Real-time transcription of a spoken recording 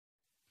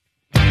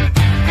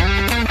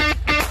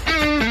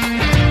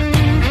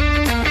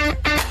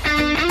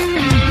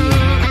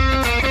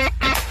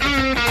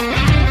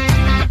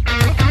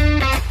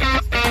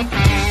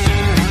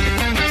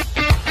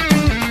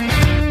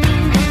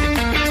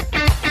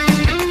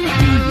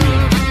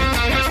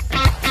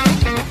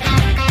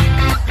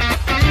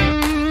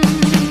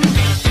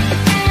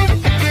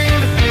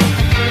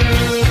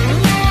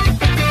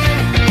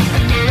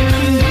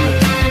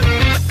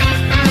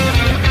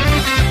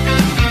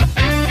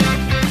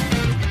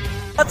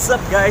What's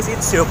up guys,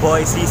 it's your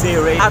boy CC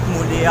Ray at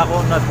muli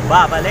ako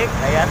nagbabalik.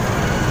 Ayan.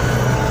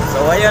 So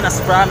ayun, as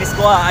promise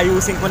ko,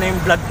 ayusin ko na yung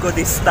vlog ko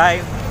this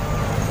time.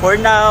 For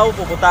now,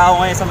 pupunta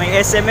ako ngayon sa may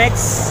SMX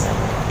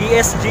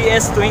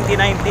ESGS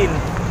 2019.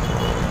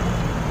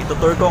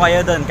 Itutour ko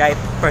kayo doon kahit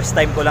first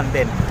time ko lang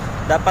din.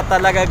 Dapat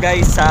talaga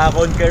guys sa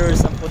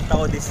Conquerors ang punta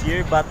ko this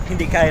year, but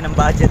hindi kaya ng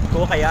budget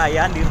ko. Kaya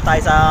ayan, dito tayo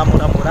sa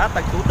mura-mura,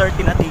 tag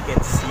 230 na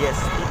tickets. Yes,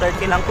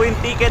 230 lang po yung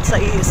ticket sa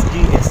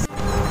ESGS.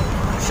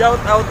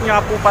 Shout out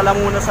nga po pala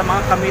muna sa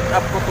mga ka-meet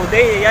up ko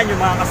today. Ayan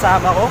yung mga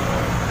kasama ko,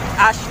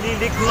 Ashley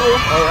Ligru.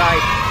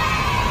 Alright,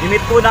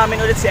 i-meet po namin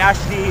ulit si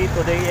Ashley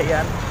today.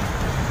 Ayan,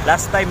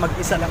 last time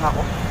mag-isa lang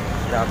ako.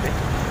 Grabe,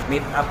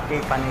 meet up kay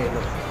Panelo.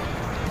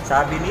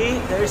 Sabi ni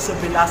Terzo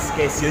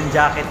Velasquez, yung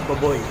jacket ko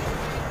boy.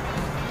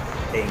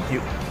 Thank you.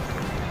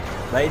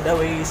 By the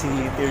way, si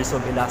Terzo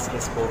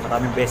Velasquez po,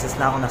 maraming beses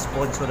na ako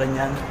na-sponsoran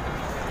yan.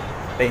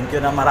 Thank you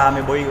na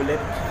marami boy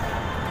ulit.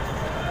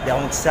 Hindi ako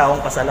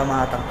magsasawang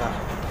pasalamatan ka.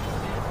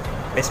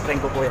 Best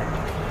friend ko po yan.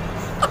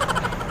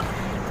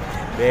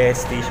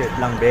 Best t-shirt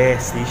lang,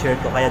 best t-shirt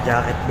ko kaya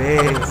jacket,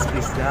 best.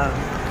 Please lang.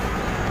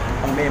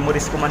 Ang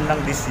memories ko man lang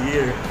this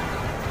year.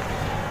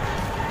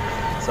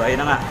 So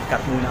ayun na nga,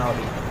 cut muna ako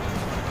dito.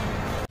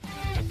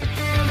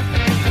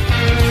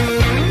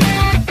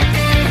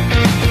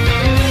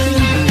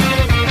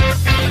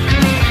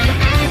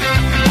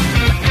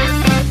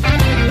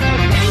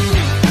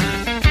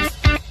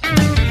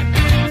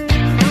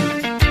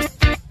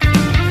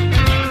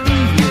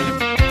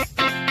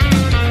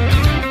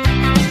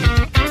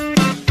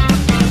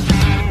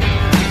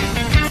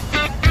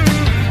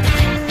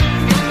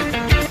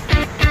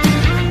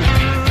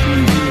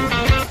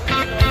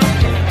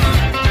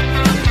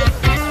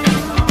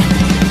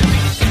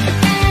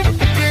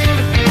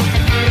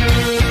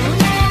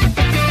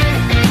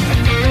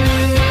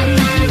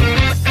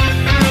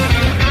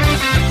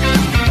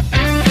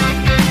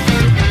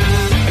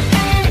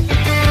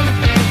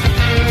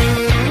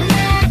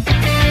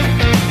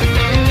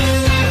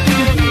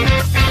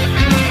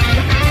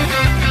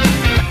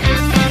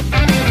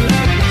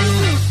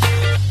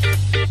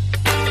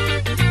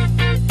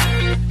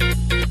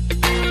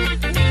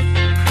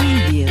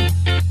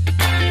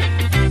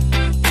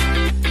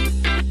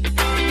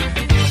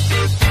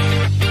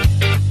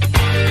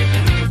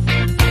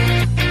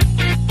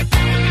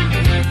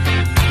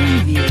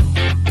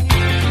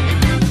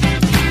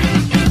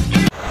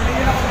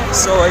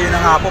 So ayun na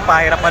nga po,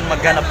 pahirapan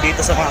maghanap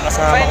dito sa mga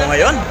kasama ko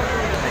ngayon.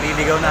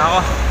 Naliligaw na ako.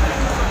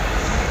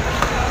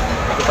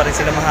 Hindi ko pa rin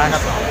sila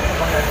mahanap.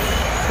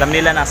 Alam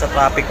nila nasa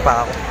traffic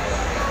pa ako.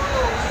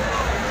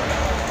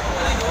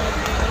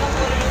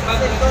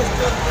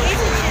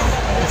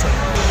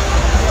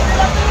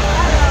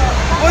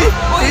 Uy!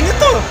 Sino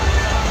to?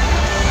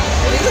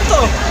 Sino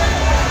to?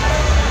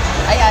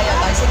 Ay, ayaw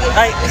tayo. Sige.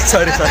 Ay,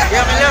 sorry.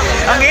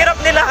 Ang hirap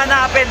nila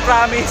hanapin,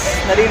 promise.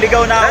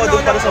 Naliligaw na ako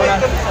doon para sa una.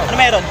 Ano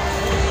meron?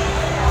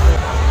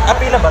 Ah,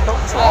 pila ba to?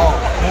 Oo.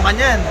 Mukha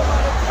niyan.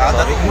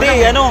 Sorry.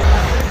 Hindi, ano?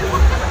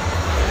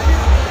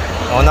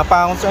 Oo,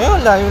 napangon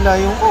sa'yo.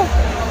 Layo-layo ko.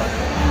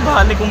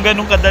 Bali kung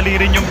ganun kadali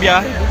rin yung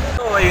biyahe.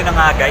 So, ayun na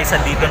nga guys.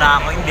 Andito na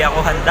ako. Hindi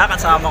ako handa.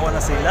 Kasama ko na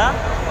sila.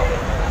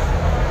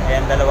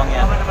 Ayan, dalawang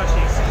yan.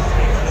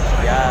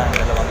 Ayan,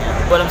 dalawang yan.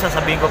 Hindi ko alam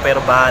sasabihin ko pero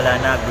bahala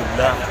na. Good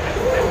luck.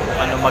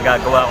 Ano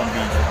magagawa kong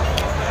video.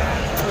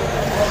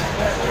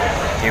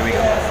 Here we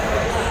go.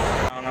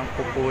 Ang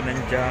pupunan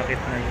jacket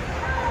na yun.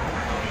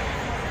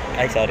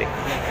 Ay, sorry.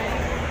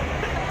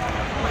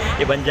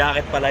 Ibang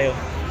jacket pala yun.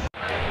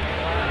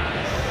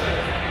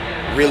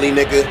 Really,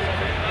 nigga?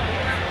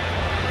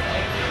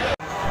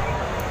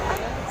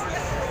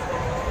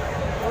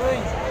 Uy!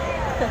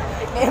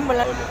 Ngayon mo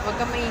lang. Huwag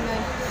ka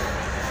maingay.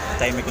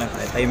 Tahimik lang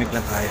tayo. Tahimik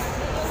lang tayo.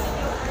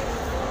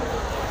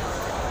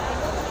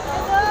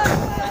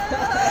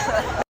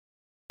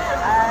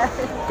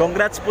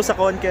 Congrats po sa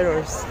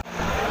Conquerors.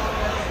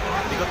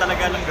 Hindi ko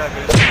talaga alam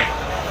gagawin.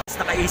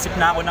 Nakaisip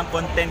na ako ng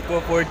content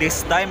ko for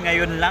this time.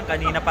 Ngayon lang,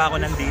 kanina pa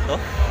ako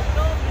nandito.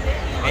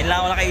 Ngayon lang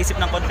ako nakaisip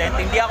ng content.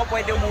 Hindi ako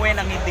pwede umuwi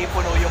nang hindi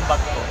puno yung bag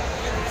ko.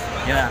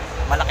 Yun na,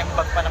 malaking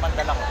bag pa naman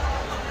dala ko.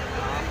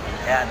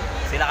 Ayan,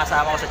 sila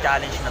kasama ko sa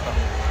challenge na to.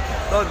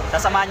 Tol,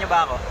 sasamahan nyo ba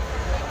ako?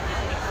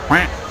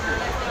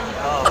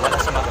 Oh, wala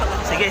sumagot.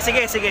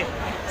 Sige.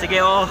 Sige,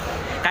 oh,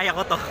 kaya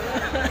ko to.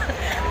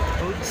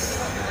 Oops.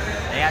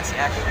 Ayan si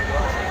Ashley.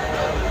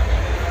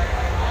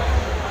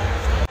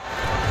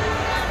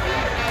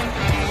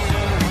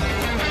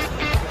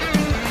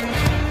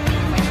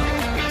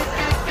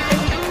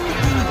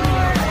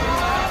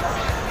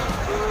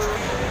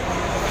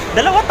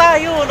 Dalawa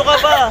tayo, ano ka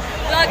ba?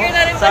 Vlogger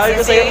na rin pa Sabi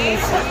ko sa'yo,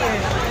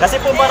 kasi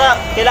po para,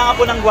 kailangan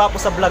po ng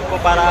gwapo sa vlog ko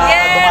para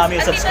dumami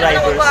yung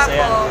subscribers.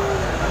 Ayan.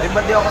 Ay,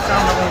 ba't di ako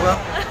kasama ko ba?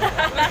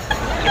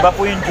 Iba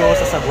po yung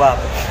Diyosa sa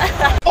gwapo.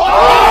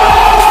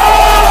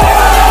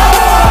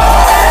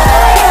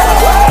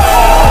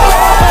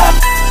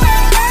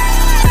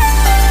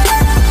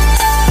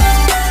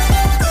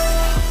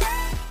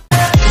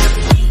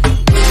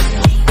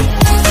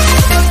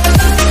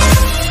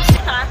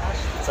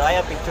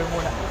 kaya picture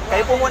muna.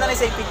 Kayo po muna na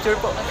say picture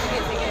po. Sige,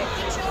 sige.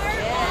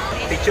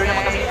 Picture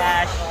naman kami ni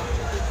Ash.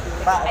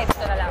 Pa. Ay,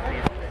 gusto na lang.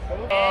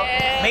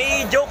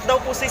 May joke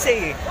daw po si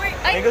Say.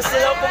 May gusto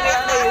daw pong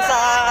ano sa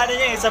ano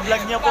niya sa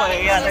vlog niya po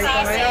eh. Yan.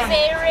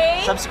 Say,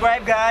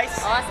 Subscribe guys.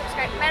 oh,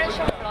 subscribe. Meron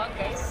siyang vlog,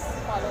 guys.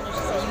 Follow niyo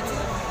siya sa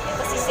YouTube.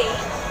 Ito si Say.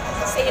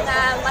 Say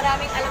na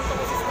maraming alam ko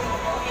sa stream.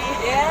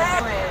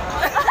 Yeah!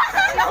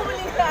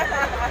 Nahuli ka.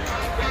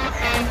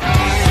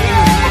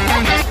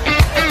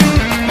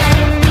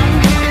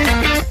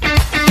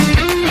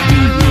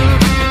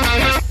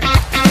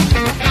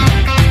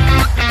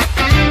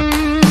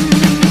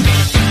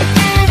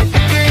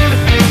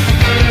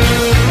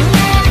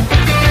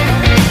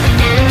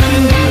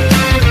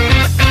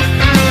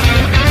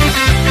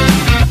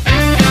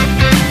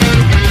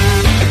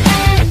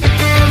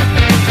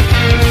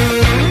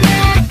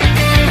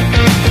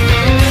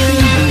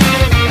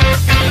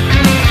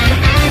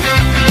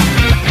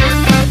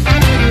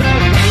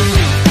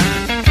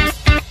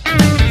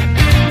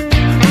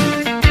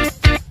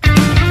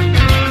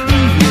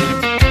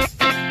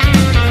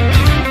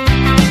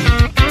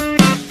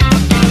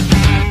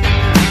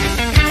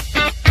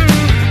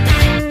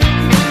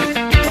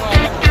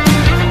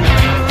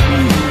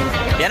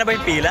 Yan na ba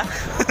yung pila?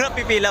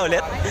 Pipila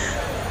ulit?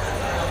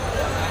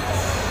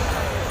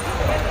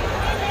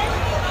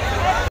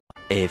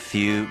 A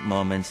few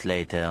moments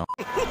later.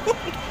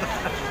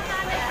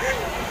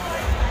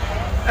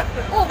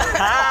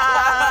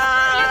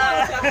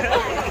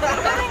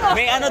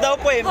 May ano daw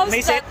po eh,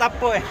 may setup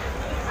po eh.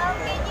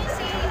 Can you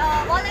say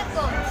wallet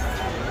goals?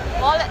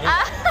 Wallet,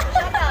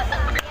 Shout out.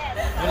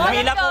 Yes.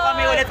 Pumila po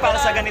kami ulit para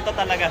sa ganito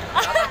talaga.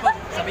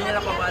 Sabihin niya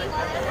lang pa balik.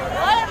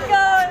 wallet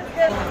goals!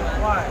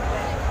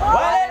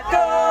 Wallet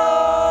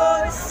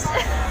goals!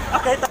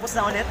 Okay, tapos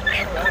na ulit.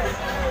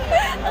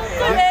 Ang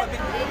kulit.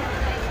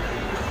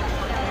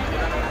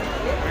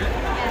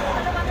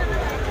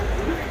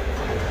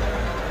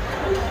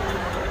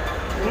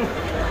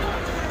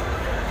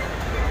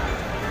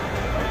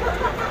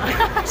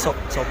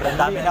 Sobrang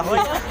dami na hoy.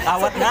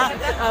 Awat na.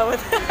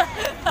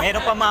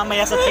 Meron pa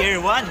mamaya sa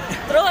tier 1.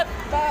 Truth.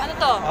 Ano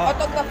to?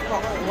 Autograph ko.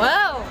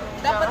 Wow!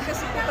 Dapat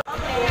kasi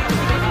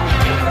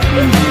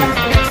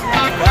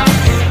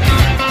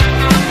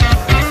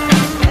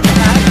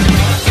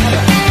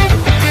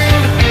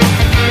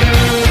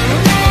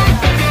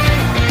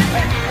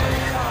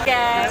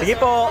Guys. Sige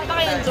po. Ano ba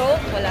kayong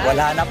joke? Wala?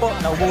 Wala na po,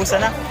 naubusan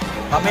na.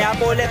 Mamaya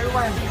po ulit.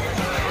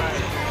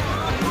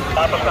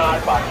 Tapos na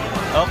pa.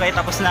 Okay,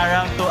 tapos na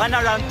round 2. Ano,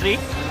 round 3?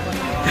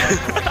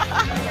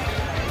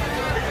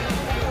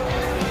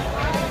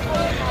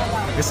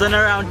 Gusto na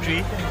round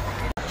 3?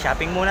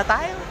 Shopping muna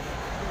tayo.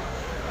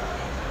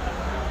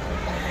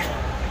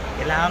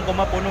 Kailangan ko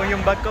mapuno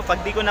yung bag ko.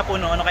 Pag di ko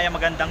napuno, ano kaya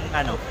magandang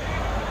ano?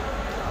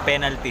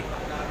 Penalty.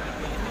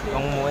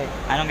 Kung umuwi.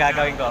 Anong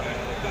gagawin ko?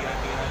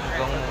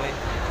 Kung umuwi.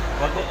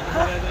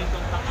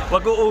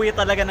 Wag uuwi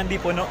talaga nang di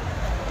puno.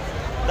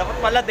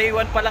 Dapat pala day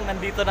 1 pa lang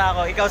nandito na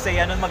ako. Ikaw say,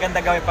 anong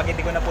maganda gawin pag hindi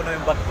ko napuno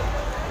yung bag ko?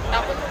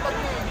 Tapos mo pag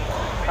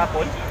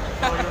Tapon?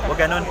 Huwag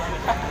ganun.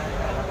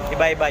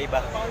 Iba.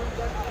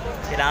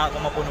 Kailangan ko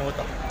mapuno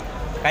to.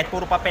 Kahit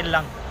puro papel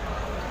lang.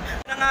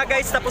 Na nga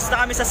guys, tapos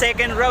na kami sa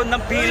second round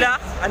ng pila.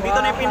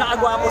 Andito na yung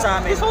pinakagwapo sa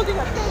amin.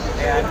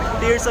 Ayan,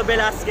 Tears of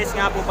Velasquez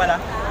nga po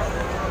pala.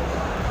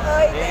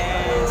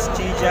 Yes,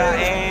 Chija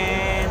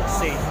and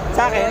Say.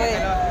 Sa akin?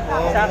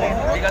 Sa akin?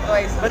 Hindi ka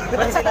twice. Ba't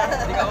sila?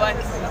 Hindi ka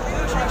once.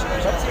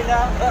 Ba't sila?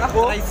 Ako?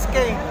 Twice ka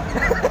eh.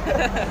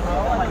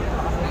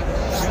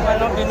 Yung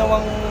anong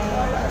ginawang...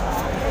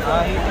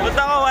 Ba't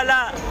ako wala?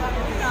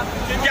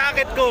 Yung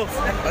jacket ko.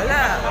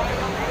 Wala.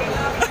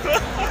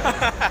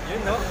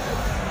 Yun no?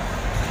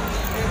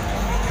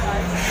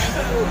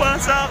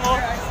 Basa ako.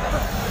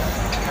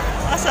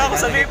 Asa ako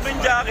sa lip ng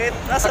jacket.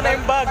 Nasa na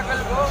yung bag.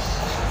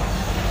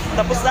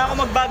 Tapos na ako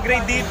mag-bag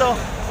raid dito.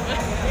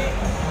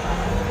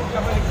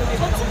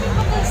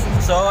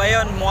 So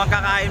ayun, mukhang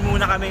kakain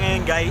muna kami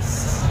ngayon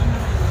guys.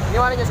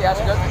 Iniwanan niyo si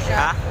Ash doon?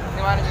 Ha?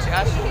 Iniwanan niyo si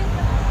Ash?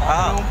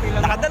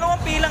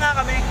 Nakadalawang pila nga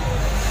kami.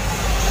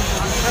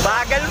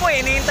 Bagal mo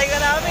eh, hinihintay ka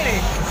namin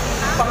eh.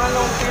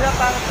 Pangalawang pila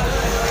para sa...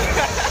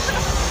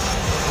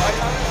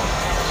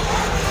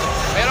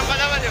 Meron pa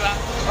naman, di ba?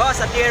 Oh,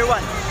 sa tier 1.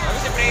 Ano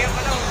si player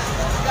pa daw?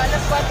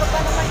 Galas 4 pa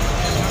naman.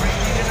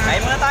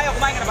 Kain muna tayo,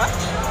 kumain ka na ba?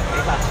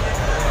 Hindi pa.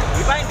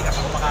 Hindi pa, hindi ka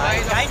pa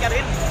kumakain. Kain ka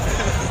rin.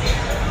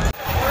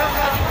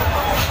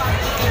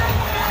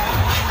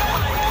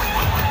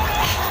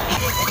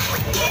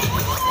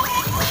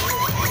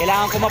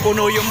 Kailangan ko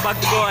mapuno yung bag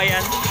ko, ayan.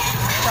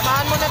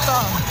 Samahan mo na to.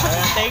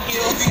 Ayan, thank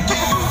you.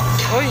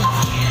 Uy!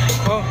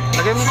 Oh,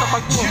 lagay mo sa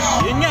bag mo.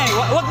 Yun nga eh,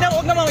 wag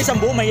na mga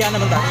isang buo, mahiya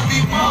naman tayo.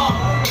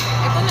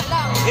 Ito na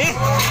lang. Eh!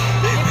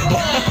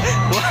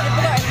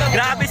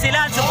 Grabe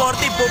sila,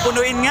 supportive,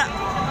 pupunuin nga.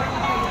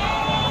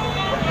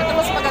 Ito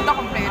mas maganda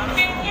complete.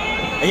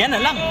 Ayan na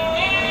lang.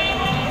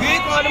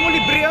 Wait, alam mo,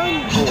 libre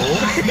yan. Oo.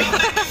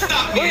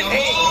 Uy,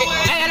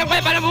 alam ko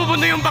paano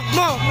pupuno yung bag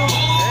mo.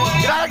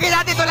 Ilalagay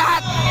natin ito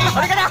lahat.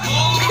 Halika na.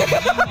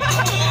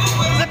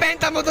 Sa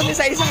benta mo doon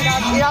sa isang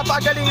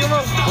ipapagaling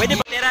mo. Pwede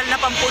ba? Literal na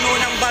pampuno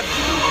ng bag.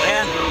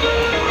 Ayan.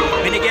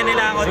 Binigyan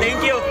nila ako.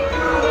 Thank you.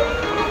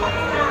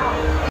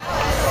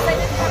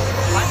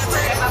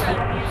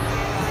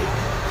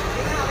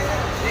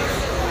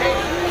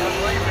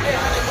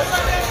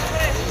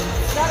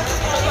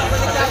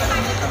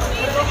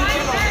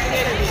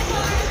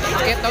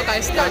 Akit daw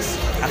tayo stars.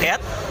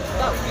 Akyat?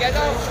 Yan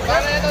daw.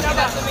 Para na daw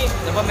sila.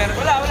 Ano ba meron?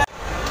 Wala.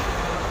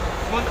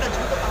 Montage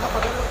mo ito,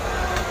 pangapagalo.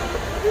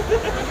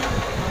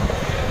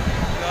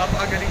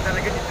 Nakapagaling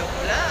talaga dito.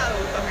 Wala,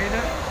 utang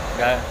ina.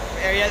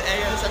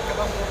 Aerial shot ka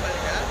bang bukal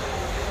ka?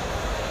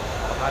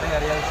 Pakaring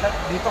aerial shot.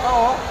 Dito ka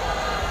oh.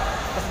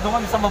 Tapos doon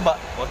kami sa baba.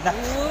 Huwag na.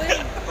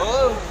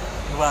 Oo.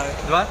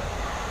 Diba?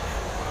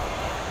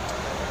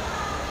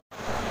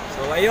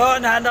 So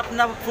ayun, hanap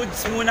na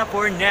foods muna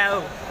for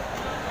now.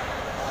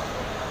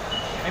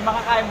 May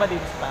makakain ba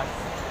dito sa taas?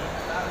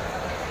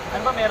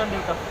 Ano ba meron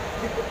dito?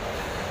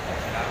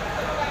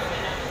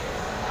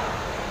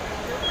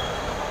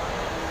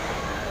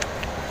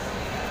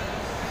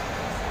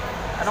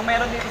 Anong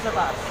meron dito sa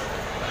taas?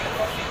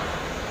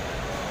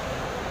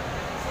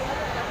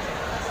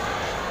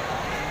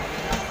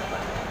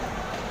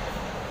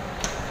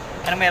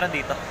 Anong meron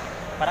dito?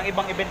 Parang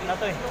ibang event na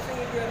to eh.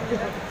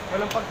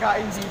 Walang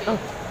pagkain dito.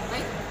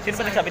 Sino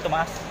ba nagsabi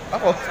tumaas?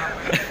 Ako.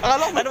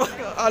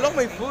 Akala ko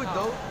may food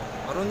daw.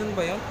 Marunong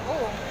ba yun?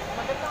 Oo.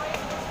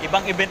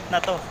 Ibang event na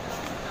to.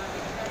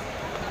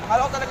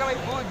 Akala ko talaga may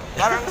food.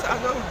 Parang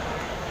sa ano.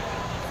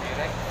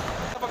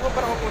 Kapag mo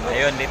parang puno.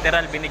 Ayun,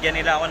 literal, binigyan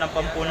nila ako ng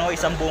pampuno,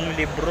 isang buong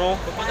libro.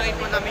 Pupunuin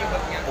mo namin yung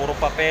bag niya. Puro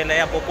papel,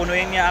 ayan,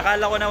 pupunuin niya.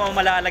 Akala ko naman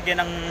malalagyan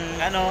ng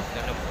ano,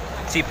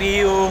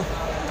 CPU,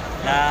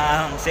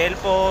 ng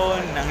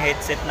cellphone, ng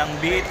headset ng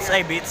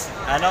Beats,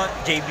 ano,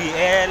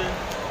 JBL.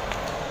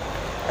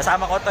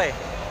 Kasama ko to eh.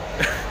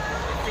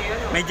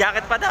 May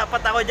jacket pa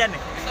dapat ako dyan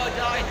eh. Ito,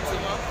 jacket. Gusto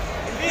mo?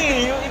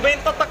 Hindi, yung iba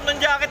yung tatak ng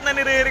jacket na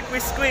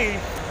nire-request ko eh.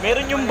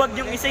 Meron yung bag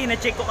yung isa,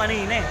 na-check ko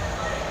kanina eh.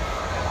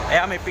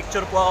 Kaya may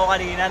picture po ako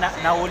kanina,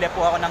 nahuli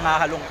po ako ng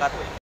hahalongkat.